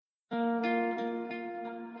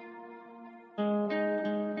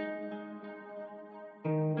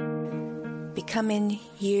Becoming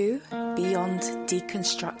you beyond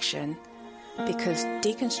deconstruction, because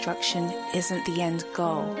deconstruction isn't the end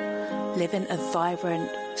goal. Living a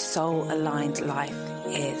vibrant, soul-aligned life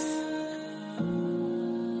is.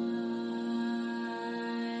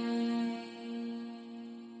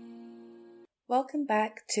 Welcome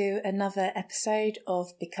back to another episode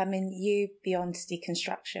of Becoming You Beyond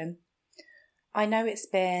Deconstruction. I know it's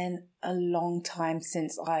been a long time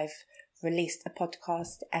since I've released a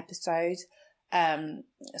podcast episode.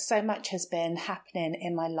 So much has been happening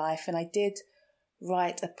in my life, and I did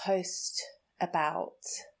write a post about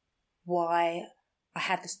why I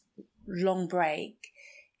had this long break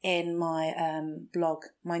in my blog,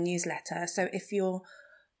 my newsletter. So if you're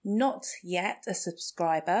not yet a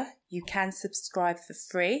subscriber, you can subscribe for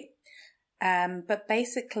free. But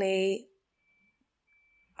basically,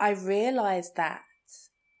 I realized that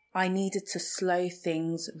I needed to slow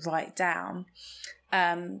things right down.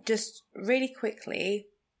 Just really quickly,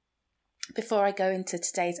 before I go into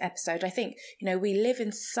today's episode, I think, we live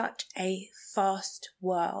in such a fast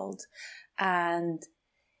world, and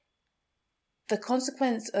the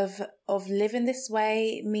consequence of living this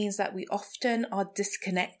way means that we often are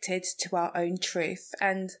disconnected to our own truth.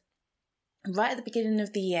 And right at the beginning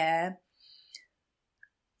of the year,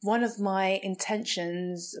 one of my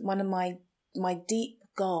intentions, one of my deep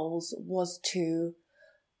goals was to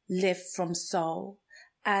live from soul.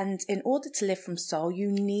 And in order to live from soul, you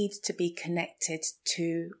need to be connected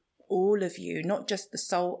to all of you, not just the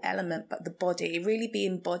soul element, but the body, really be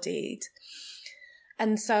embodied.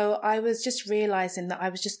 And so I was just realizing that I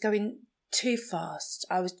was just going too fast.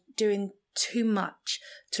 I was doing too much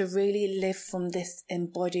to really live from this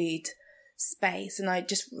embodied space. And I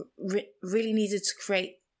just really needed to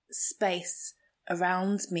create space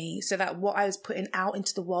around me so that what I was putting out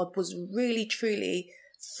into the world was really, truly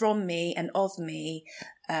from me and of me,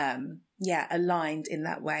 aligned in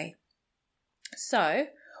that way. So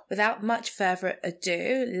without much further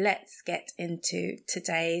ado, let's get into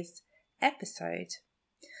today's episode.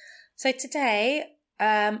 So today,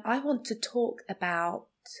 I want to talk about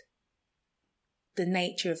the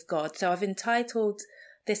nature of God. So I've entitled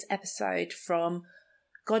this episode From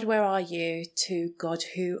God, Where Are You? To God,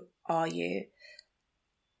 Who Are You?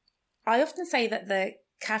 I often say that the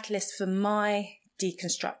catalyst for my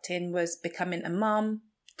deconstructing was becoming a mum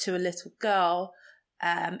to a little girl,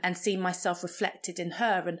 and seeing myself reflected in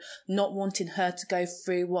her and not wanting her to go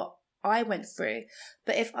through what I went through.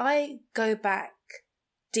 But if I go back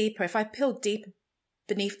deeper, if I peel deeper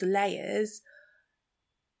beneath the layers,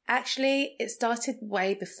 actually it started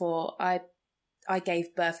way before I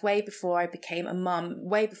gave birth, way before I became a mum,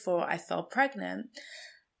 way before I fell pregnant.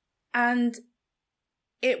 And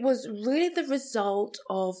it was really the result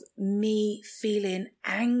of me feeling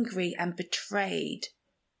angry and betrayed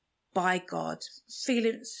by God,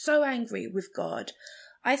 feeling so angry with God.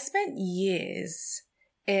 I spent years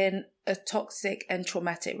in a toxic and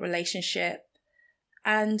traumatic relationship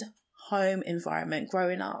and home environment,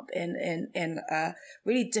 growing up in a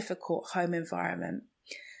really difficult home environment.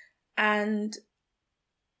 And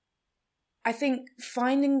I think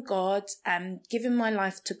finding God and giving my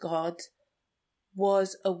life to God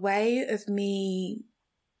was a way of me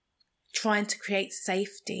trying to create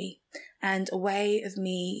safety and a way of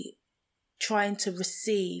me trying to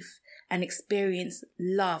receive and experience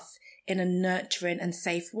love in a nurturing and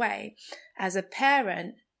safe way. As a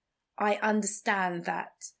parent, I understand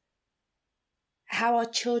that how our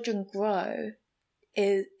children grow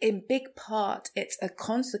is, in big part, it's a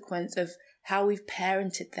consequence of how we've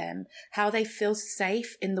parented them. How they feel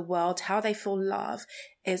safe in the world, how they feel love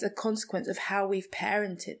is a consequence of how we've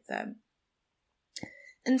parented them.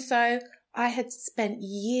 And so I had spent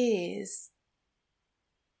years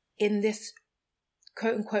in this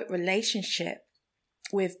quote unquote relationship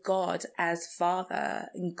with God as Father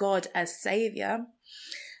and God as Savior.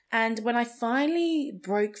 And when I finally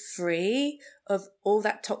broke free of all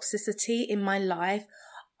that toxicity in my life,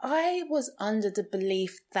 I was under the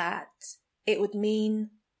belief that it would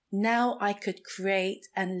mean now I could create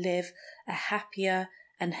and live a happier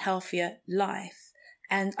and healthier life.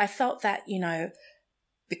 And I felt that,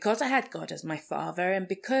 because I had God as my Father, and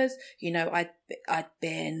because, I'd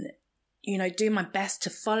been, doing my best to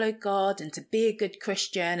follow God and to be a good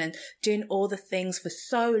Christian and doing all the things for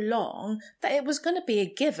so long, that it was going to be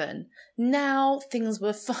a given. Now things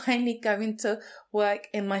were finally going to work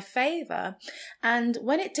in my favor. And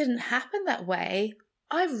when it didn't happen that way,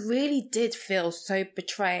 I really did feel so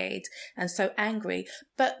betrayed and so angry.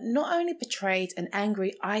 But not only betrayed and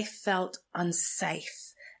angry, I felt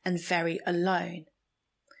unsafe and very alone.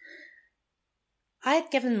 I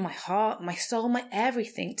had given my heart, my soul, my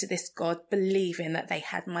everything to this God, believing that they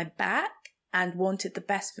had my back and wanted the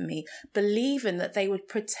best for me, believing that they would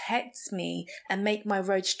protect me and make my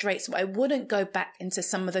road straight so I wouldn't go back into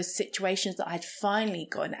some of those situations that I'd finally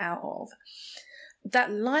gotten out of.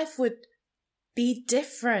 That life would be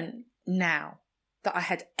different now that I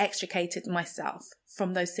had extricated myself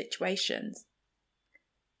from those situations.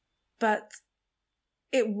 But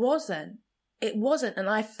it wasn't. It wasn't, and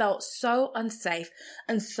I felt so unsafe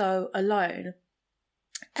and so alone.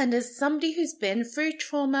 And as somebody who's been through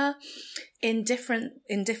trauma in different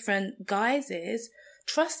guises,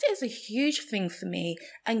 trust is a huge thing for me,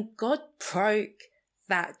 and God broke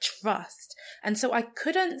that trust. And so I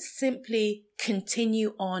couldn't simply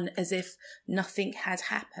continue on as if nothing had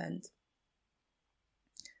happened.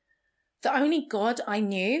 The only God I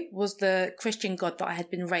knew was the Christian God that I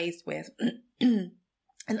had been raised with.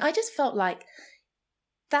 And I just felt like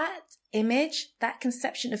that image, that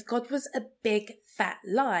conception of God was a big fat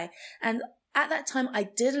lie. And at that time, I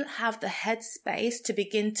didn't have the headspace to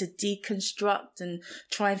begin to deconstruct and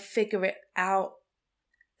try and figure it out.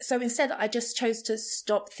 So instead, I just chose to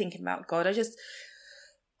stop thinking about God.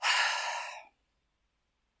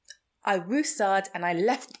 I woosah'd and I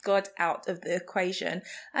left God out of the equation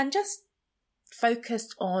and just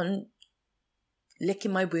focused on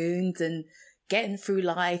licking my wounds and getting through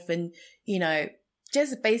life and,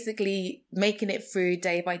 just basically making it through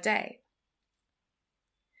day by day.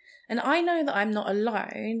 And I know that I'm not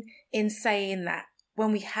alone in saying that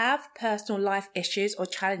when we have personal life issues or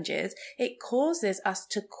challenges, it causes us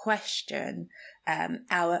to question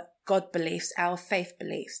our God beliefs, our faith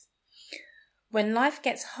beliefs. When life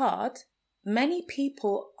gets hard, many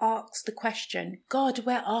people ask the question, God,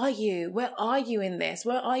 where are you? Where are you in this?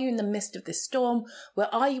 Where are you in the midst of this storm?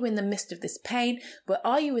 Where are you in the midst of this pain? Where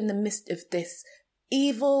are you in the midst of this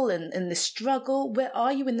evil and the struggle? Where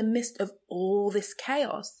are you in the midst of all this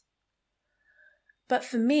chaos? But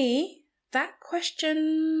for me, that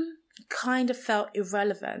question kind of felt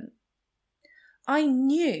irrelevant. I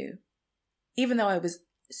knew, even though I was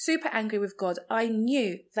super angry with God, I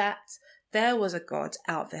knew that there was a God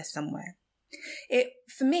out there somewhere.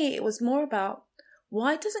 For me, it was more about,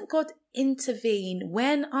 why doesn't God intervene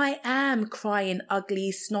when I am crying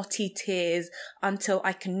ugly, snotty tears until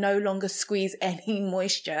I can no longer squeeze any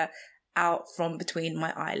moisture out from between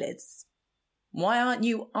my eyelids? Why aren't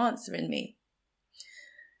you answering me?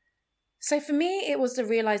 So for me, it was the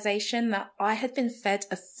realization that I had been fed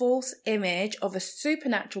a false image of a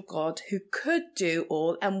supernatural God who could do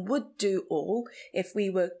all and would do all if we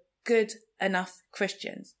were good enough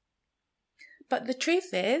Christians. But the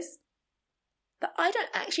truth is that I don't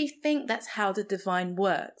actually think that's how the divine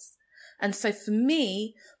works. And so for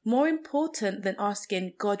me, more important than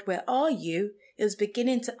asking God, where are you, is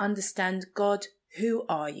beginning to understand, God, who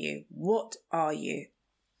are you? What are you?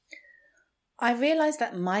 I realized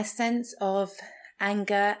that my sense of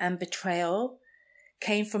anger and betrayal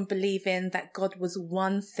came from believing that God was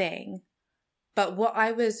one thing. But what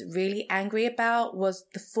I was really angry about was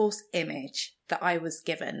the false image that I was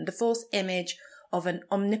given, the false image of an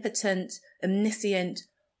omnipotent, omniscient,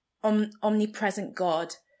 omnipresent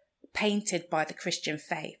God painted by the Christian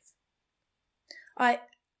faith. I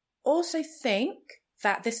also think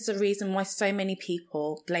that this is a reason why so many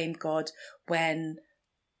people blame God when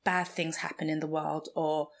bad things happen in the world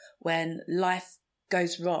or when life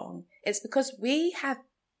goes wrong. It's because we have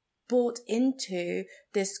bought into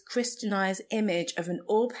this Christianized image of an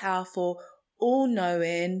all-powerful,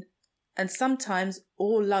 all-knowing, and sometimes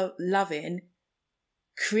all-loving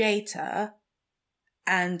creator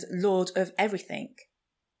and Lord of everything.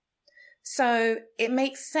 So it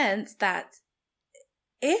makes sense that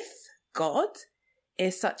if God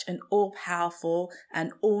is such an all-powerful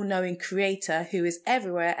and all-knowing creator who is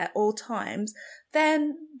everywhere at all times,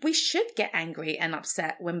 then we should get angry and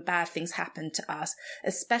upset when bad things happen to us,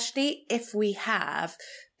 especially if we have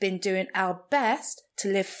been doing our best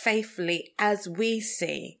to live faithfully as we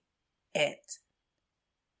see it.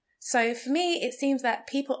 So for me, it seems that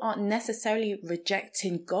people aren't necessarily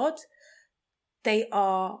rejecting God. They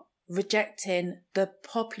are rejecting the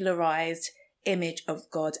popularized image of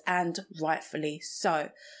God, and rightfully so.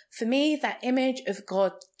 For me, that image of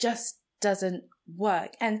God just doesn't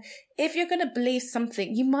work. And if you're going to believe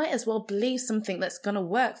something, you might as well believe something that's going to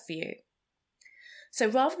work for you. So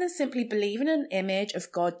rather than simply believing an image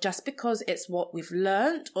of God just because it's what we've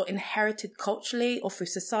learned or inherited culturally or through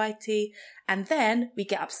society, and then we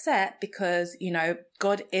get upset because,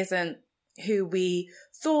 God isn't who we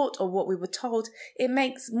thought or what we were told, it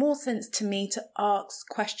makes more sense to me to ask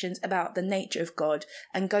questions about the nature of God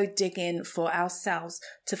and go dig in for ourselves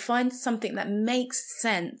to find something that makes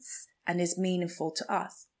sense and is meaningful to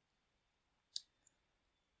us.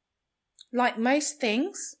 Like most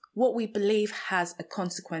things, what we believe has a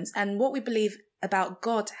consequence, and what we believe about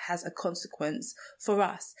God has a consequence for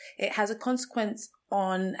us. It has a consequence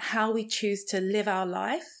on how we choose to live our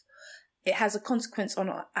life. It has a consequence on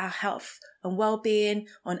our health and well-being,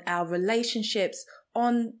 on our relationships,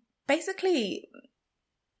 on basically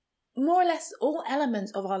more or less all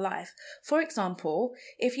elements of our life. For example,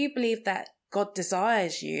 if you believe that God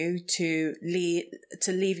desires you to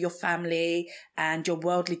leave your family and your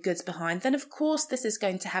worldly goods behind, then of course this is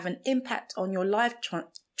going to have an impact on your life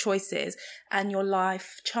choices and your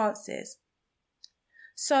life chances.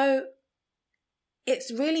 So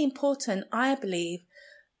it's really important, I believe,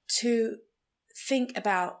 to think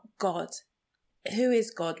about God. Who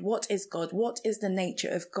is God? What is God? What is the nature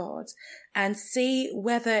of God? And see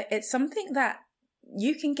whether it's something that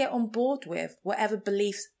you can get on board with, whatever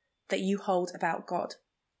beliefs that you hold about God.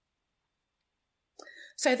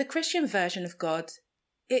 So the Christian version of God,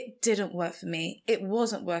 it didn't work for me. It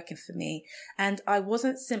wasn't working for me. And I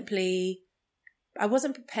wasn't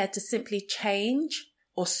prepared to simply change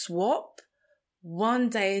or swap one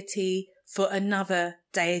deity for another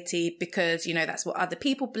deity because, that's what other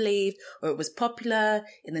people believed, or it was popular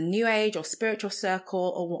in the New Age or spiritual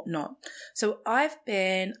circle or whatnot. So I've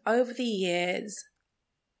been, over the years,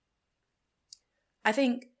 I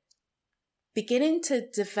think, beginning to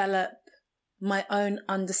develop my own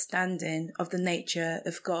understanding of the nature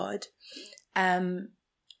of God,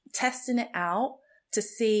 testing it out to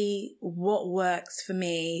see what works for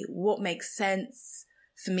me, what makes sense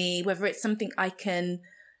for me, whether it's something I can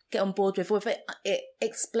get on board with, whether it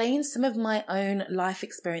explains some of my own life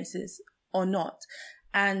experiences or not.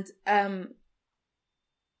 And for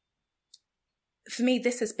me,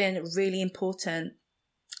 this has been really important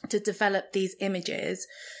to develop these images,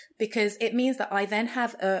 because it means that I then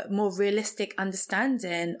have a more realistic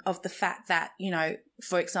understanding of the fact that,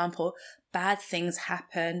 for example, bad things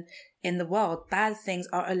happen in the world. Bad things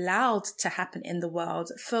are allowed to happen in the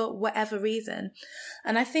world for whatever reason.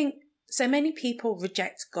 And I think so many people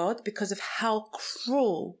reject God because of how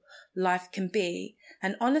cruel life can be.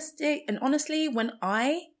 And honestly, when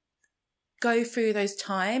I go through those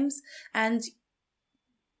times, and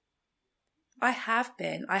I have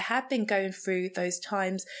been going through those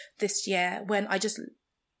times this year when I just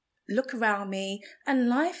look around me and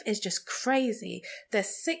life is just crazy.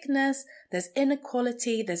 There's sickness, there's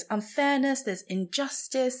inequality, there's unfairness, there's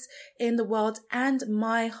injustice in the world, and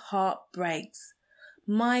my heart breaks.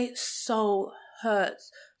 My soul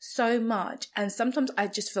hurts so much, and sometimes I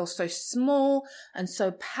just feel so small and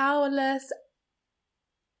so powerless,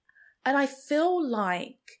 and I feel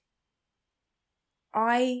like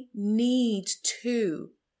I need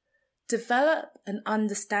to develop an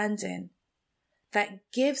understanding that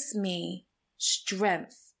gives me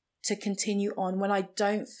strength to continue on when I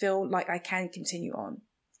don't feel like I can continue on.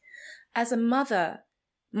 As a mother,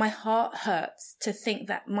 my heart hurts to think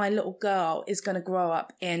that my little girl is going to grow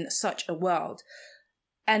up in such a world.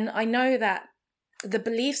 And I know that the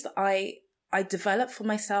beliefs that I develop for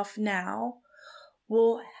myself now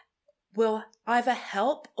will either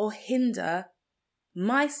help or hinder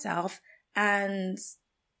myself and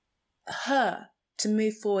her to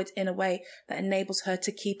move forward in a way that enables her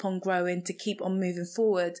to keep on growing, to keep on moving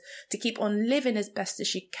forward, to keep on living as best as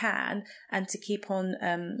she can, and to keep on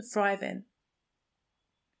thriving.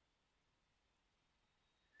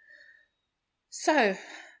 So,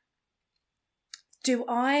 do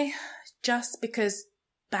I, just because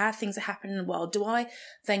bad things are happening in the world, do I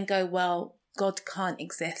then go, well, God can't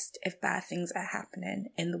exist if bad things are happening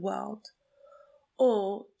in the world?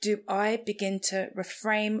 Or do I begin to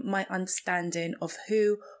reframe my understanding of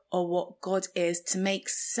who or what God is to make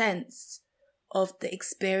sense of the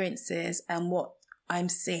experiences and what I'm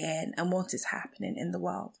seeing and what is happening in the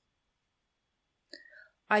world?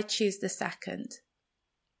 I choose the second.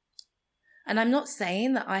 And I'm not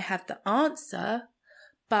saying that I have the answer,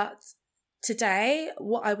 but today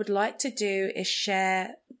what I would like to do is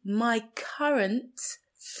share my current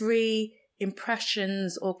 3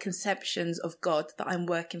 impressions or conceptions of God that I'm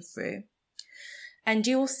working through. And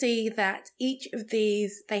you'll see that each of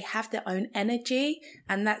these, they have their own energy,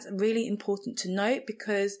 and that's really important to note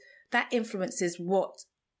because that influences what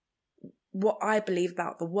I believe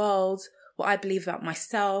about the world, what I believe about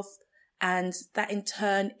myself, and that in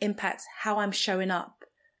turn impacts how I'm showing up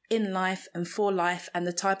in life and for life and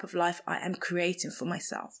the type of life I am creating for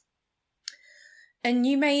myself. And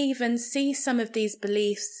you may even see some of these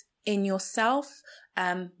beliefs in yourself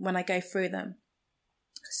when I go through them.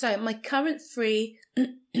 So my current 3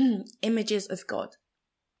 images of God.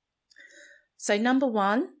 So number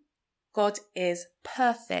 1, God is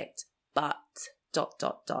perfect, but ...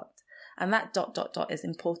 And that ... is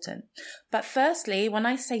important. But firstly, when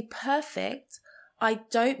I say perfect, I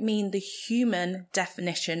don't mean the human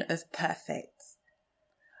definition of perfect.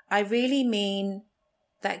 I really mean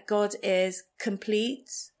that God is complete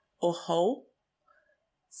or whole,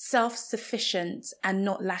 self-sufficient and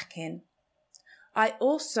not lacking. I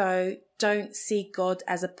also don't see God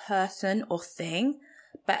as a person or thing,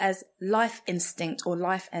 but as life instinct or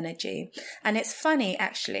life energy. And it's funny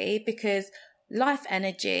actually, because life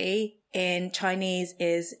energy in Chinese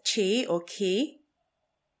is qi or qi.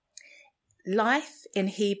 Life in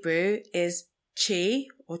Hebrew is chi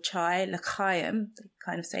or chai, l'chaim. They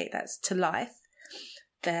kind of say that's to life.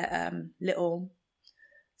 Their little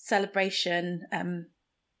celebration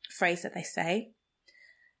phrase that they say.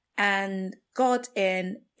 And God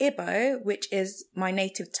in Igbo, which is my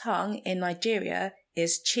native tongue in Nigeria,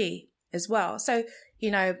 is chi as well. So,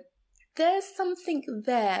 there's something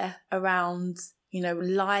there around,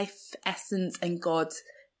 life, essence, and God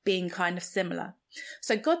being kind of similar.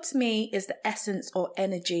 So God to me is the essence or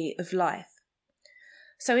energy of life.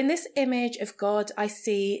 So in this image of God, I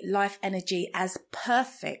see life energy as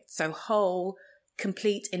perfect, so whole,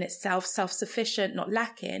 complete in itself, self-sufficient, not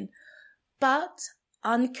lacking, but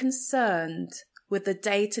unconcerned with the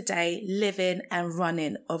day-to-day living and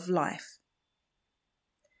running of life.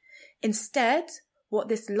 Instead, what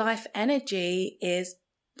this life energy is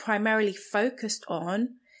primarily focused on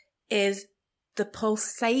is the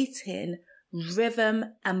pulsating rhythm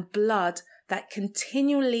and blood that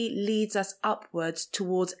continually leads us upwards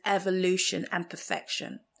towards evolution and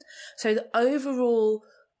perfection. So the overall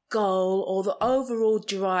goal or the overall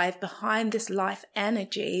drive behind this life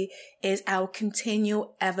energy is our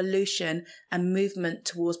continual evolution and movement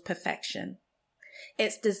towards perfection.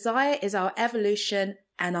 Its desire is our evolution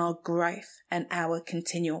and our growth and our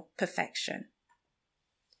continual perfection.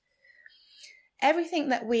 Everything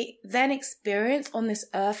that we then experience on this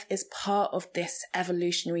earth is part of this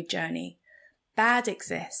evolutionary journey. Bad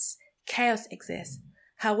exists, chaos exists.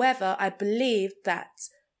 However, I believe that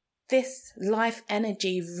this life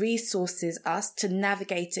energy resources us to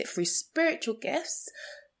navigate it through spiritual gifts,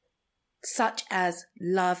 such as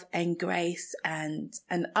love and grace and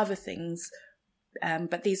other things.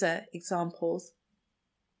 But these are examples.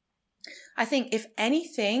 I think if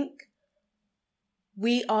anything,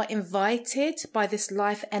 we are invited by this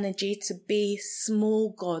life energy to be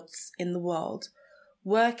small gods in the world,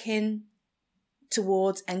 working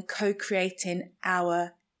towards and co-creating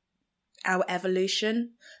our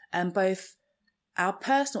evolution, both our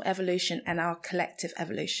personal evolution and our collective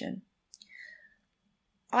evolution.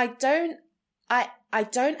 I don't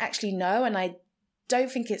actually know, and I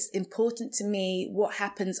don't think it's important to me what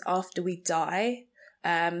happens after we die.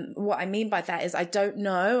 What I mean by that is I don't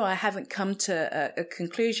know. I haven't come to a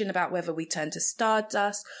conclusion about whether we turn to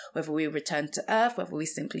stardust, whether we return to earth, whether we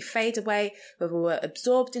simply fade away, whether we're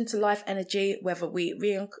absorbed into life energy, whether we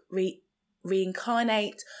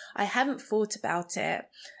reincarnate. I haven't thought about it,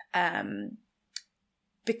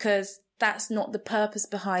 because that's not the purpose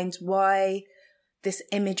behind why this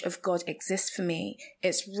image of God exists for me.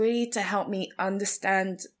 It's really to help me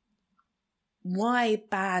understand why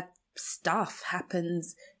bad stuff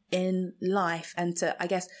happens in life and to, I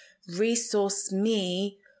guess, resource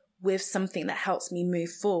me with something that helps me move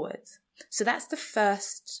forward. So that's the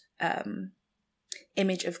first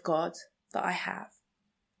image of God that I have.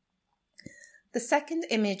 The second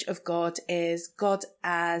image of God is God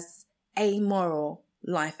as amoral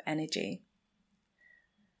life energy.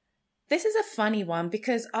 This is a funny one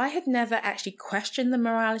because I had never actually questioned the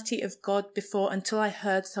morality of God before until I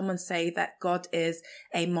heard someone say that God is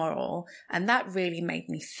amoral, and that really made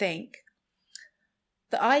me think.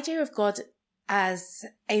 The idea of God as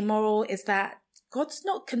amoral is that God's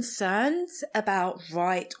not concerned about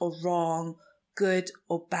right or wrong, good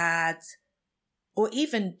or bad, or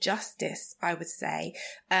even justice, I would say.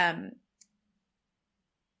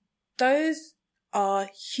 Those are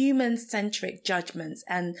human-centric judgments,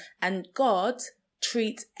 and God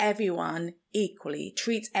treats everyone equally,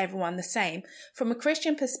 treats everyone the same. From a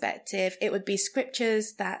Christian perspective, it would be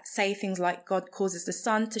scriptures that say things like God causes the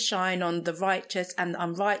sun to shine on the righteous and the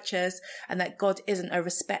unrighteous, and that God isn't a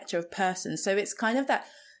respecter of persons. So it's kind of that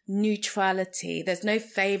neutrality. There's no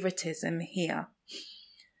favoritism here.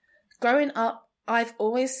 Growing up, I've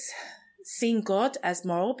always seen God as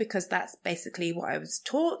moral because that's basically what I was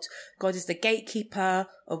taught. God is the gatekeeper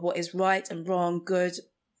of what is right and wrong, good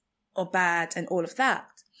or bad, and all of that.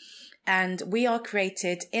 And we are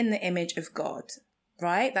created in the image of God,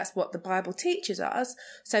 right? That's what the Bible teaches us.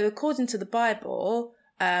 So according to the Bible,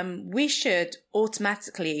 we should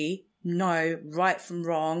automatically know right from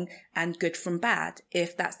wrong and good from bad.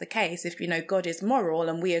 If that's the case, if, God is moral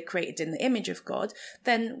and we are created in the image of God,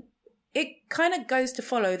 then it kind of goes to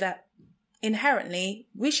follow that inherently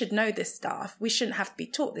we should know this stuff. We shouldn't have to be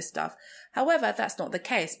taught this stuff. However, that's not the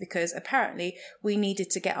case because apparently we needed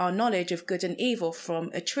to get our knowledge of good and evil from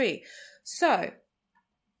a tree. So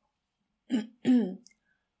if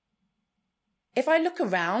I look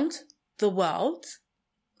around the world,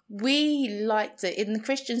 we like to, in the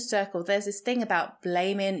Christian circle, there's this thing about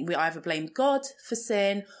blaming. We either blame God for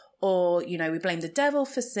sin or, we blame the devil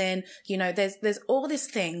for sin. There's all this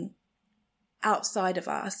thing outside of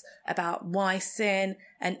us about why sin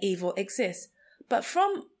and evil exists. But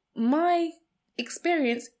from my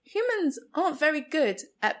experience, humans aren't very good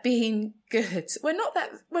at being good. We're not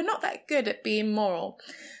that good at being moral.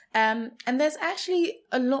 And there's actually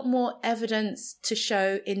a lot more evidence to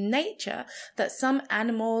show in nature that some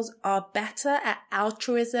animals are better at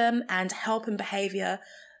altruism and helping behavior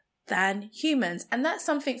than humans. And that's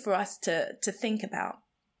something for us to think about.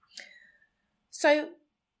 So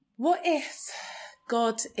what if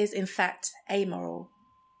God is in fact amoral?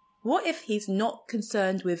 What if he's not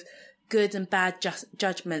concerned with good and bad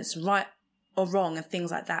judgments, right or wrong, and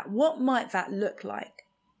things like that? What might that look like?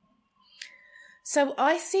 So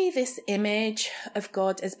I see this image of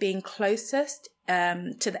God as being closest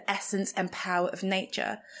to the essence and power of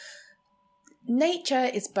nature.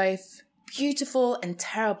 Nature is both beautiful and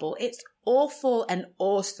terrible. It's awful and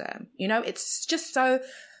awesome. It's just so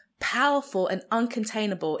powerful and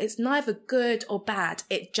uncontainable. It's neither good or bad.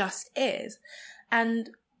 It just is.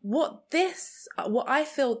 And what I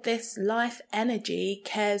feel this life energy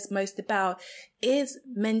cares most about is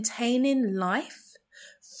maintaining life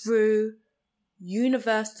through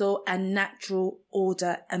universal and natural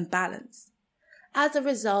order and balance. As a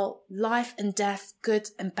result, life and death, good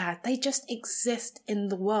and bad, they just exist in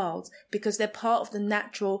the world because they're part of the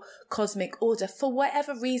natural cosmic order. For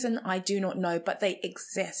whatever reason, I do not know, but they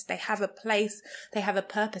exist. They have a place. They have a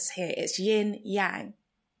purpose here. It's yin yang.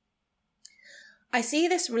 I see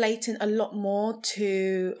this relating a lot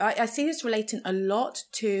to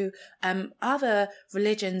other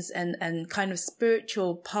religions and kind of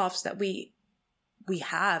spiritual paths that we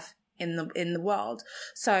have in the world.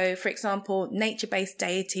 So, for example, nature-based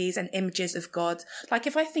deities and images of God. Like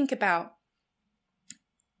if I think about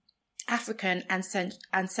African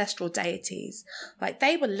ancestral deities, like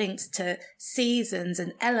they were linked to seasons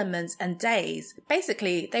and elements and days.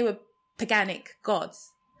 Basically, they were paganic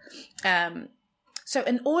gods. And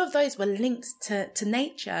all of those were linked to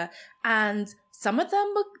nature, and some of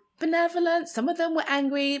them were benevolent, some of them were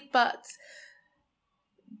angry, but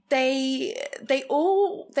they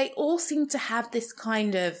all seem to have this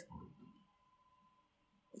kind of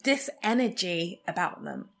this energy about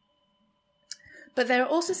them. But there are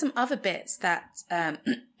also some other bits that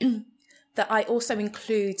that I also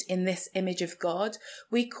include in this image of God.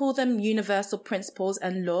 We call them universal principles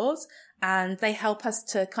and laws, and they help us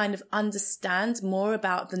to kind of understand more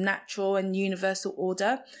about the natural and universal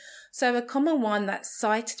order. So a common one that's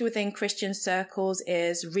cited within Christian circles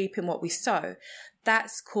is reaping what we sow.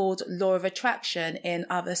 That's called law of attraction in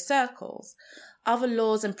other circles. Other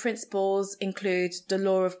laws and principles include the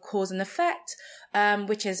law of cause and effect,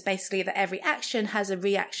 which is basically that every action has a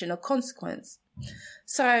reaction or consequence.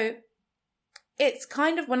 So it's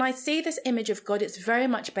kind of, when I see this image of God, it's very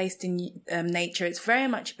much based in nature. It's very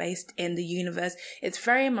much based in the universe. It's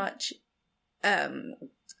very much,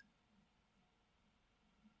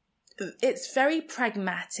 it's very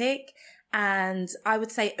pragmatic. And I would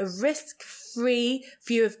say a risk-free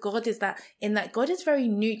view of God is that God is very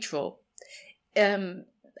neutral,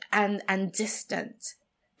 and distant.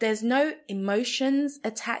 There's no emotions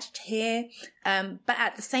attached here. But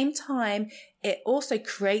at the same time, it also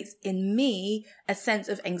creates in me a sense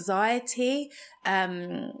of anxiety.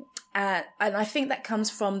 And I think that comes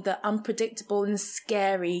from the unpredictable and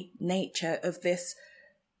scary nature of this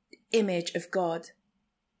image of God.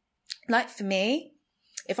 Like for me,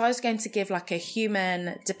 if I was going to give like a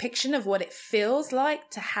human depiction of what it feels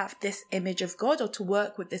like to have this image of God or to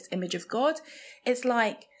work with this image of God, it's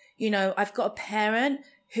like, I've got a parent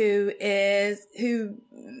who is a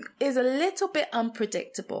little bit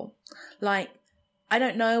unpredictable. Like, I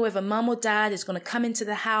don't know whether mum or dad is going to come into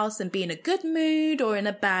the house and be in a good mood or in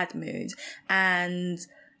a bad mood. And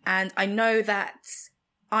I know that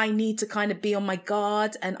I need to kind of be on my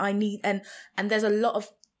guard, and there's a lot of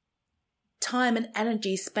time and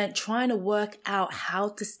energy spent trying to work out how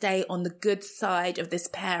to stay on the good side of this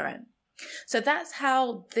parent. So that's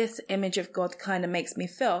how this image of God kind of makes me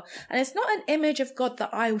feel. And it's not an image of God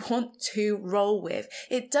that I want to roll with.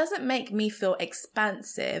 It doesn't make me feel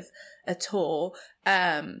expansive at all.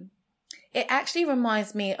 It actually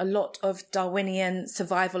reminds me a lot of Darwinian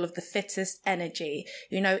survival of the fittest energy.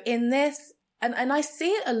 You know, in this, and I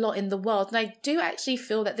see it a lot in the world, and I do actually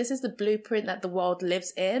feel that this is the blueprint that the world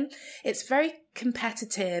lives in. It's very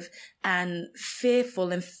competitive and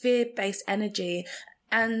fearful and fear-based energy.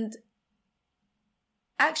 And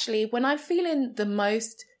actually, when I'm feeling the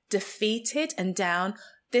most defeated and down,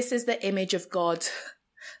 this is the image of God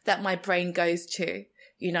that my brain goes to.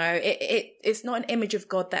 You know, it's not an image of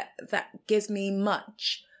God that gives me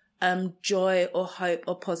much joy or hope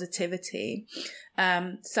or positivity.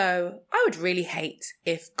 So I would really hate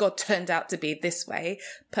if God turned out to be this way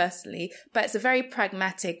personally, but it's a very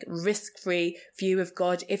pragmatic, risk-free view of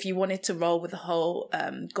God. If you wanted to roll with the whole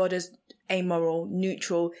God as amoral,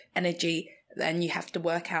 neutral energy, then you have to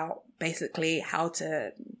work out basically how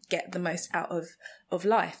to get the most out of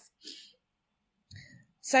life.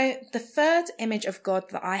 So the third image of God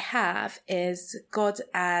that I have is God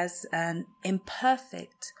as an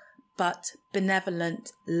imperfect but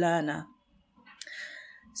benevolent learner.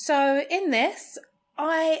 So in this,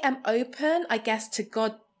 I am open, I guess, to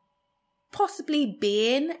God possibly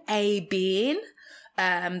being a being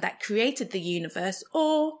that created the universe,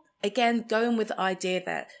 or again, going with the idea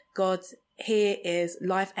that God here is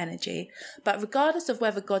life energy. But regardless of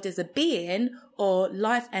whether God is a being or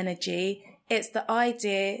life energy, it's the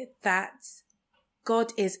idea that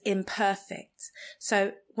God is imperfect.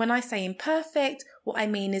 So when I say imperfect, what I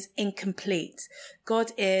mean is incomplete.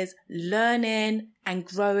 God is learning and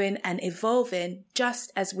growing and evolving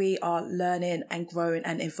just as we are learning and growing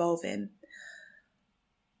and evolving.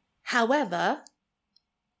 However,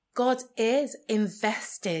 God is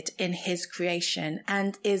invested in his creation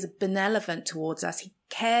and is benevolent towards us. He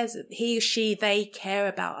cares, he, she, they care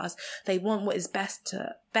about us. They want what is best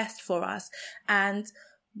for us. And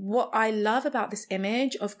what I love about this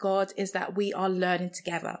image of God is that we are learning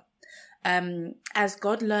together. As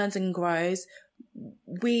God learns and grows,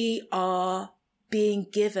 we are being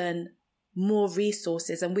given more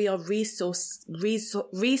resources, and we are resourced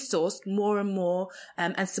more and more,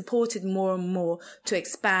 and supported more and more to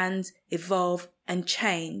expand, evolve and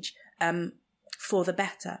change, for the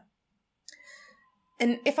better.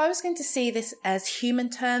 And if I was going to see this as human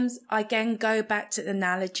terms, I again go back to the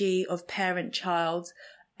analogy of parent-child.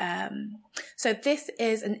 So this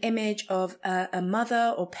is an image of a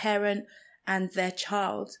mother or parent and their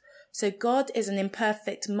child. So God is an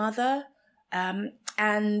imperfect mother,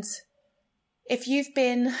 and if you've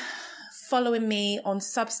been following me on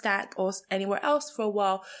Substack or anywhere else for a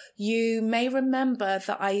while, you may remember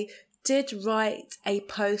that I did write a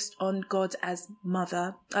post on God as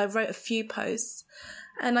mother. I wrote a few posts,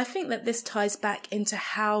 and I think that this ties back into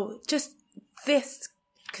how just this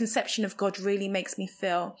conception of God really makes me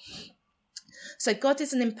feel. So God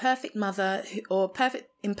is an imperfect mother or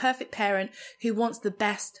imperfect parent who wants the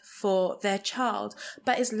best for their child,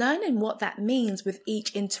 but is learning what that means with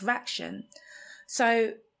each interaction.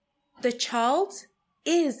 So the child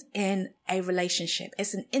is in a relationship.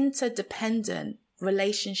 It's an interdependent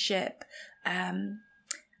relationship.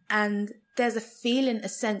 And there's a feeling, a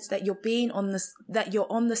sense that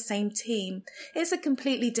you're on the same team. It's a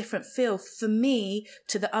completely different feel for me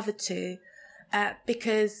to the other two.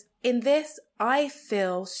 Because in this, I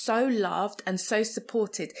feel so loved and so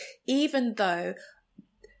supported, even though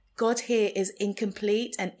God here is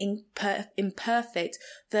incomplete and imperfect.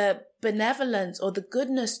 The benevolence or the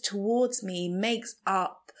goodness towards me makes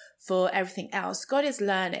up for everything else. God is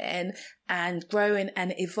learning and growing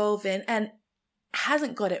and evolving and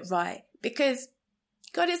hasn't got it right, because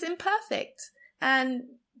God is imperfect and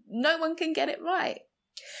no one can get it right.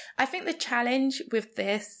 I think the challenge with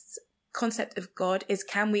this concept of God is,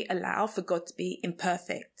 can we allow for God to be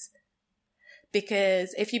imperfect?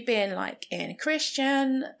 Because if you've been like in a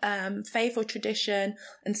Christian faith or tradition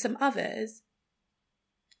and some others,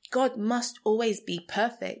 God must always be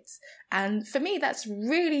perfect. And for me, that's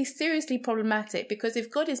really seriously problematic, because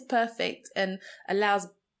if God is perfect and allows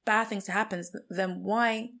bad things to happen, then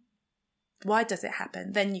why does it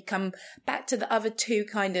happen? Then you come back to the other two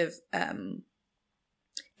kind of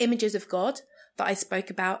images of God that I spoke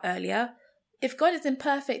about earlier. If God is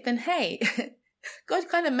imperfect, then hey, God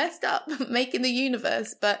kind of messed up making the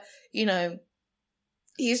universe, but you know,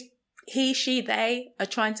 he, she, they are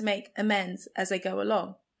trying to make amends as they go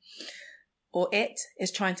along. or it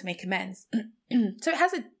is trying to make amends. So it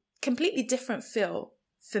has a completely different feel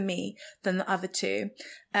for me than the other two.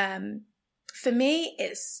 For me,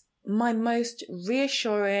 it's my most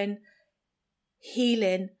reassuring,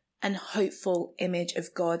 healing and hopeful image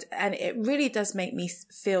of God. And it really does make me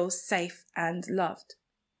feel safe and loved.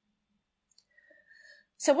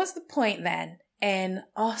 So what's the point then in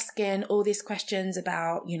asking all these questions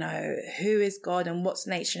about, who is God and what's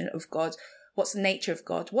the nature of God? What's the nature of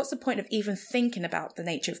God? What's the point of even thinking about the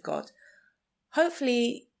nature of God?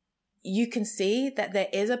 Hopefully you can see that there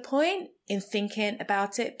is a point in thinking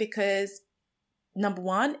about it because, number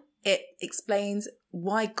one, it explains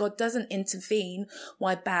why God doesn't intervene,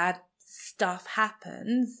 why bad stuff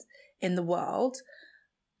happens in the world.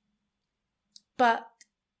 But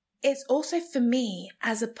it's also for me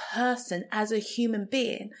as a person, as a human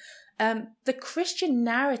being, the Christian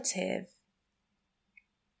narrative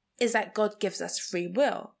is that God gives us free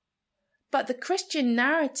will. But the Christian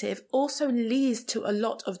narrative also leads to a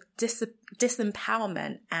lot of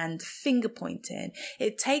disempowerment and finger pointing.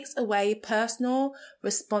 It takes away personal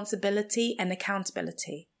responsibility and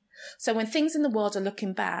accountability. So when things in the world are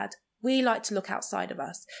looking bad, we like to look outside of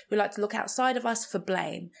us. We like to look outside of us for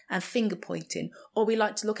blame and finger pointing, or we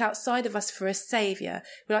like to look outside of us for a savior.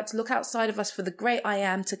 We like to look outside of us for the great I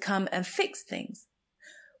am to come and fix things.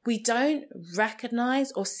 We don't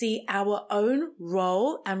recognize or see our own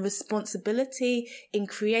role and responsibility in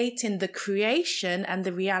creating the creation and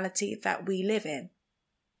the reality that we live in.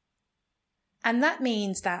 And that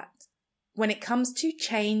means that when it comes to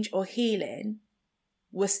change or healing,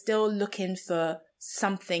 we're still looking for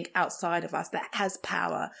something outside of us that has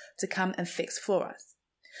power to come and fix for us.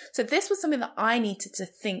 So this was something that I needed to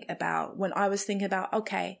think about when I was thinking about,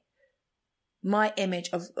 okay, my image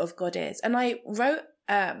of God is. And I wrote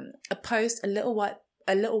a post a little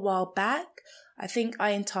while back. I think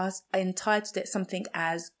I entitled it something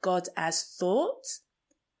as God as Thought,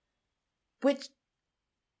 which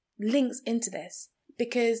links into this,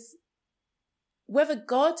 because whether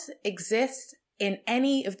God exists in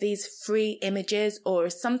any of these three images or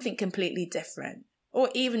is something completely different, or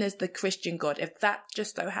even as the Christian God, if that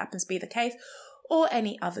just so happens to be the case, or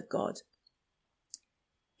any other God,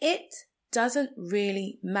 it doesn't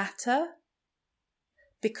really matter,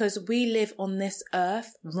 because we live on this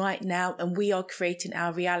earth right now and we are creating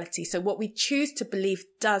our reality. So what we choose to believe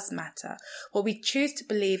does matter. What we choose to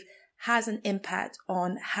believe has an impact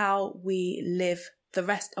on how we live the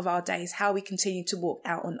rest of our days, how we continue to walk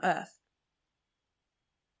out on earth.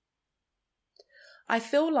 I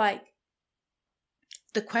feel like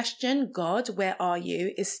the question, God, where are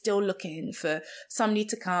you, is still looking for somebody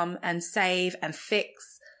to come and save and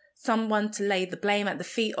fix, someone to lay the blame at the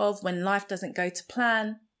feet of when life doesn't go to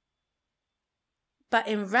plan. But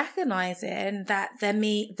in recognizing that there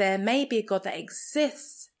may be a God that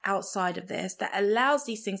exists outside of this, that allows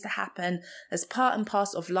these things to happen as part and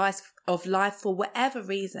parcel of life for whatever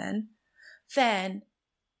reason, then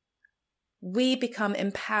we become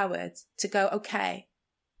empowered to go, okay,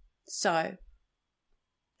 so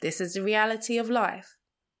this is the reality of life.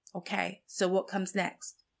 Okay, so what comes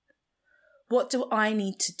next? What do I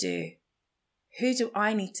need to do? Who do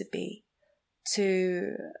I need to be?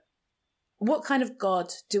 What kind of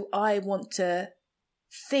God do I want to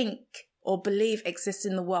think or believe exists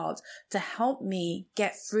in the world to help me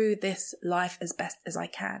get through this life as best as I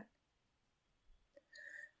can?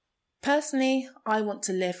 Personally, I want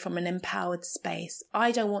to live from an empowered space.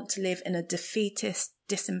 I don't want to live in a defeatist,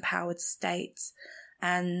 disempowered state.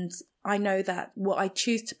 And I know that what I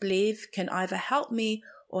choose to believe can either help me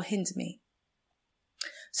or hinder me.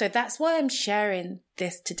 So that's why I'm sharing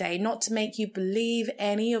this today, not to make you believe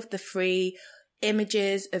any of the three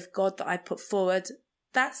images of God that I put forward.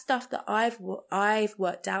 That's stuff that I've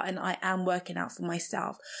worked out and I am working out for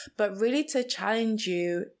myself, but really to challenge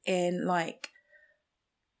you in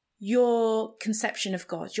your conception of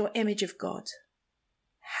God, your image of God.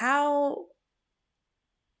 How,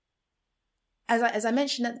 as I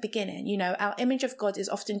mentioned at the beginning, our image of God is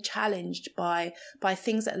often challenged by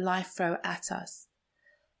things that life throw at us.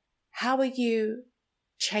 How are you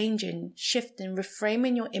changing, shifting,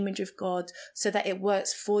 reframing your image of God so that it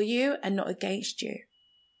works for you and not against you?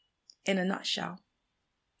 In a nutshell.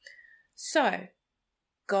 So,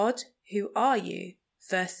 God, who are you?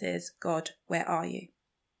 Versus God, where are you?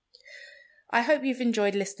 I hope you've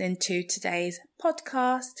enjoyed listening to today's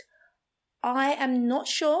podcast. I am not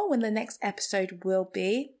sure when the next episode will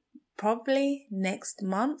be. Probably next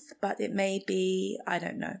month, but it may be, I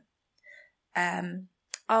don't know.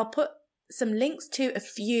 I'll put some links to a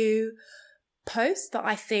few posts that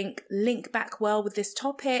I think link back well with this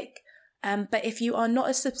topic. But if you are not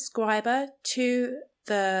a subscriber to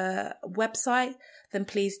the website, then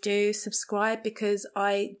please do subscribe, because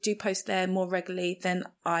I do post there more regularly than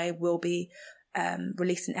I will be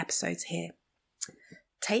releasing episodes here.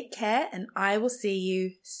 Take care, and I will see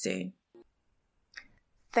you soon.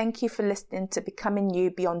 Thank you for listening to Becoming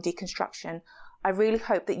You Beyond Deconstruction. I really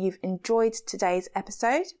hope that you've enjoyed today's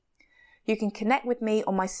episode. You can connect with me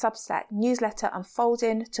on my Substack newsletter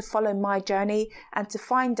Unfolding to follow my journey and to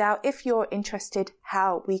find out, if you're interested,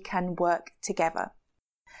 how we can work together.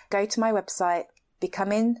 Go to my website,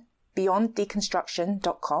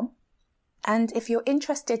 becomingbeyonddeconstruction.com. And if you're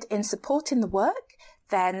interested in supporting the work,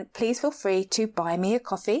 then please feel free to buy me a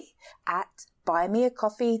coffee at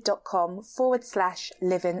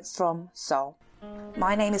buymeacoffee.com/living from soul.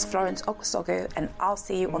 My name is Florence Okwasogu, and I'll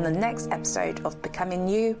see you on the next episode of Becoming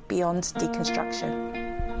You Beyond Deconstruction.